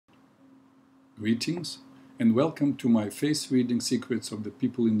Greetings and welcome to my face reading Secrets of the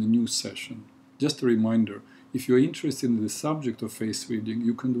People in the News session. Just a reminder, if you're interested in the subject of face reading,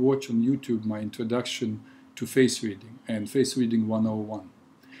 you can watch on YouTube my introduction to face reading and Face Reading 101.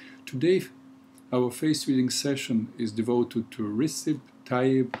 Today, our face reading session is devoted to Recep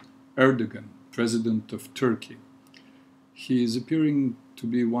Tayyip Erdogan, President of Turkey. He is appearing to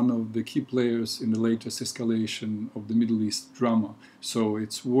be one of the key players in the latest escalation of the Middle East drama, so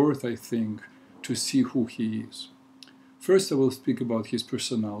it's worth, I think, to see who he is. First, I will speak about his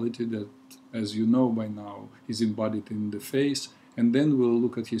personality that, as you know by now, is embodied in the face, and then we'll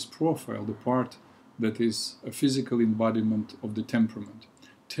look at his profile, the part that is a physical embodiment of the temperament,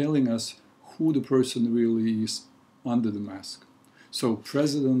 telling us who the person really is under the mask. So,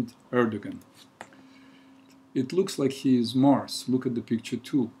 President Erdogan. It looks like he is Mars. Look at the picture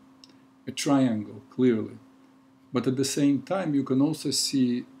too. A triangle, clearly. But at the same time, you can also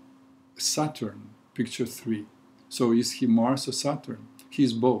see Saturn, picture 3. So is he Mars or Saturn? He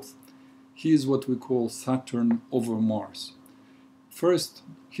is both. He is what we call Saturn over Mars. First,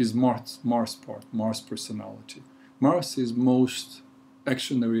 his Mars part, Mars personality. Mars is most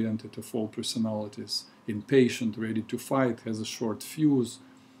action-oriented of all personalities, impatient, ready to fight, has a short fuse.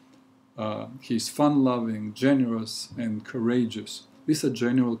 He's fun-loving, generous, and courageous. These are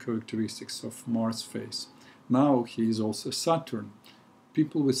general characteristics of Mars face. Now he is also Saturn.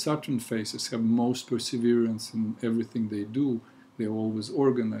 People with Saturn faces have most perseverance in everything they do. They are always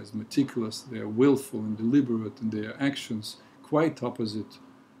organized, meticulous, they are willful and deliberate in their actions, quite opposite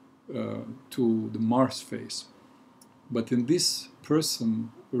to the Mars face. But in this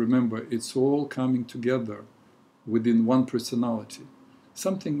person, remember, it's all coming together within one personality.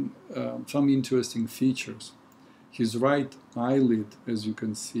 Some interesting features. His right eyelid, as you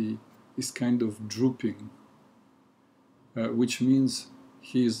can see, is kind of drooping, which means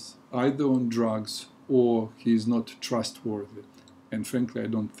he's either on drugs or he's not trustworthy. And frankly, I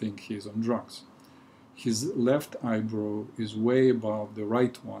don't think he's on drugs. His left eyebrow is way above the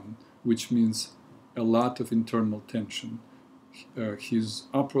right one, which means a lot of internal tension. His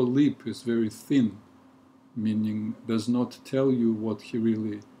upper lip is very thin, meaning does not tell you what he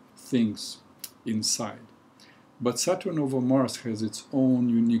really thinks inside. But Saturn over Mars has its own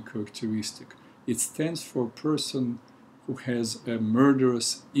unique characteristic. It stands for a person who has a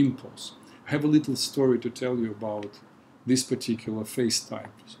murderous impulse. I have a little story to tell you about this particular face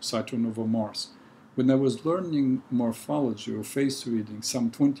type, Saturn over Mars. When I was learning morphology or face reading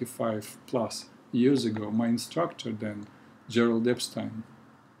some 25 plus years ago, my instructor then, Gerald Epstein,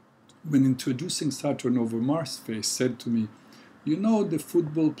 when introducing Saturn over Mars face, said to me, "You know the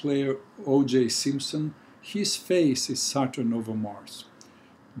football player O.J. Simpson? His face is Saturn over Mars."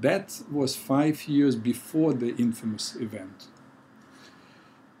 That was 5 years before the infamous event.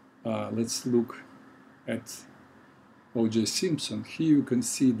 Let's look at O.J. Simpson. Here you can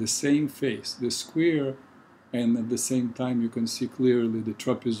see the same face, the square, and at the same time you can see clearly the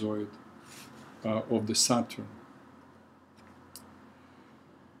trapezoid of the Saturn.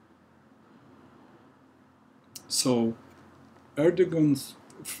 So Erdogan's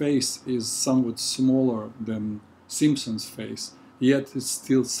face is somewhat smaller than Simpson's face, yet it's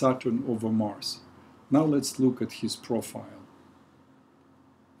still Saturn over Mars. Now let's look at his profile.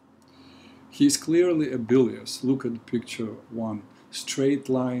 He is clearly a bilious. Look at picture 1. Straight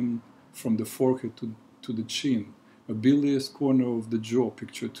line from the forehead to the chin. A bilious corner of the jaw,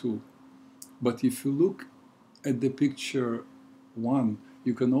 picture 2. But if you look at the picture 1,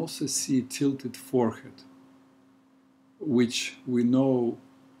 you can also see tilted forehead, which we know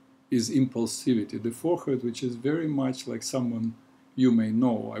is impulsivity. The forehead, which is very much like someone you may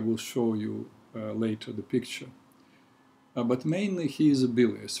know. I will show you later the picture. But mainly he is a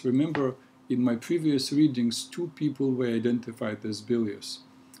bilious. Remember, in my previous readings, 2 people were identified as bilious.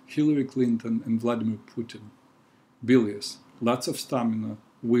 Hillary Clinton and Vladimir Putin. Bilious. Lots of stamina,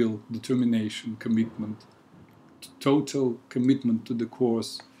 will, determination, commitment, total commitment to the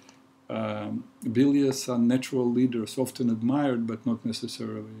cause. Bilious are natural leaders, often admired but not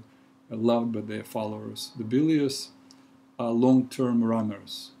necessarily loved by their followers. The bilious are long-term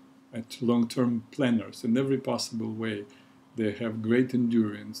runners, long-term planners in every possible way. They have great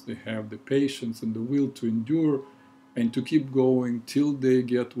endurance, they have the patience and the will to endure and to keep going till they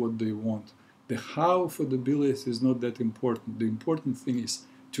get what they want. The how for the bilious is not that important. The important thing is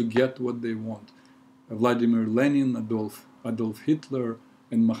to get what they want. Vladimir Lenin, Adolf Hitler,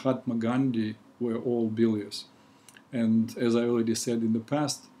 and Mahatma Gandhi were all bilious. And as I already said in the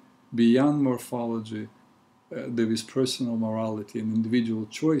past, beyond morphology, there is personal morality and individual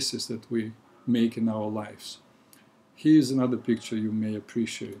choices that we make in our lives. Here's another picture you may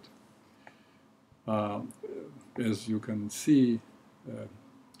appreciate. As you can see,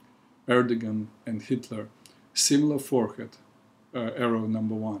 Erdogan and Hitler, similar forehead, arrow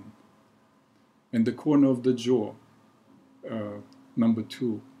number 1. And the corner of the jaw, number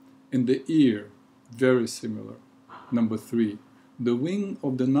 2. And the ear, very similar, number 3. The wing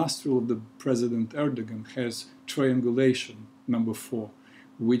of the nostril of the President Erdogan has triangulation, number 4,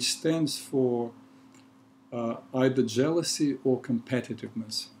 which stands for either jealousy or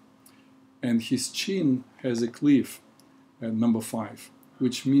competitiveness. And his chin has a cliff, number 5,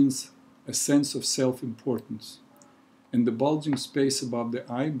 which means a sense of self-importance. And the bulging space above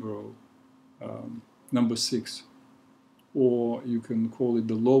the eyebrow, number 6, or you can call it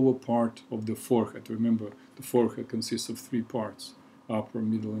the lower part of the forehead. Remember, the forehead consists of 3 parts, upper,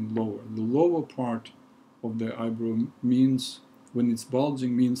 middle, and lower. The lower part of the eyebrow means, when it's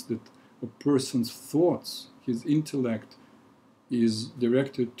bulging, means that a person's thoughts, his intellect, is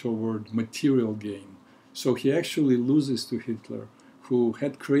directed toward material gain. So he actually loses to Hitler, who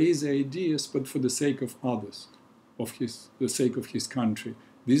had crazy ideas, but for the sake of others, the sake of his country.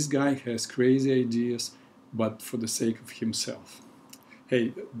 This guy has crazy ideas, but for the sake of himself.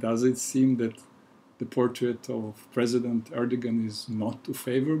 Hey, does it seem that the portrait of President Erdogan is not too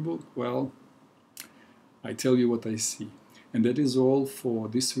favorable? Well, I tell you what I see. And that is all for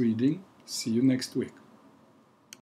this reading. See you next week.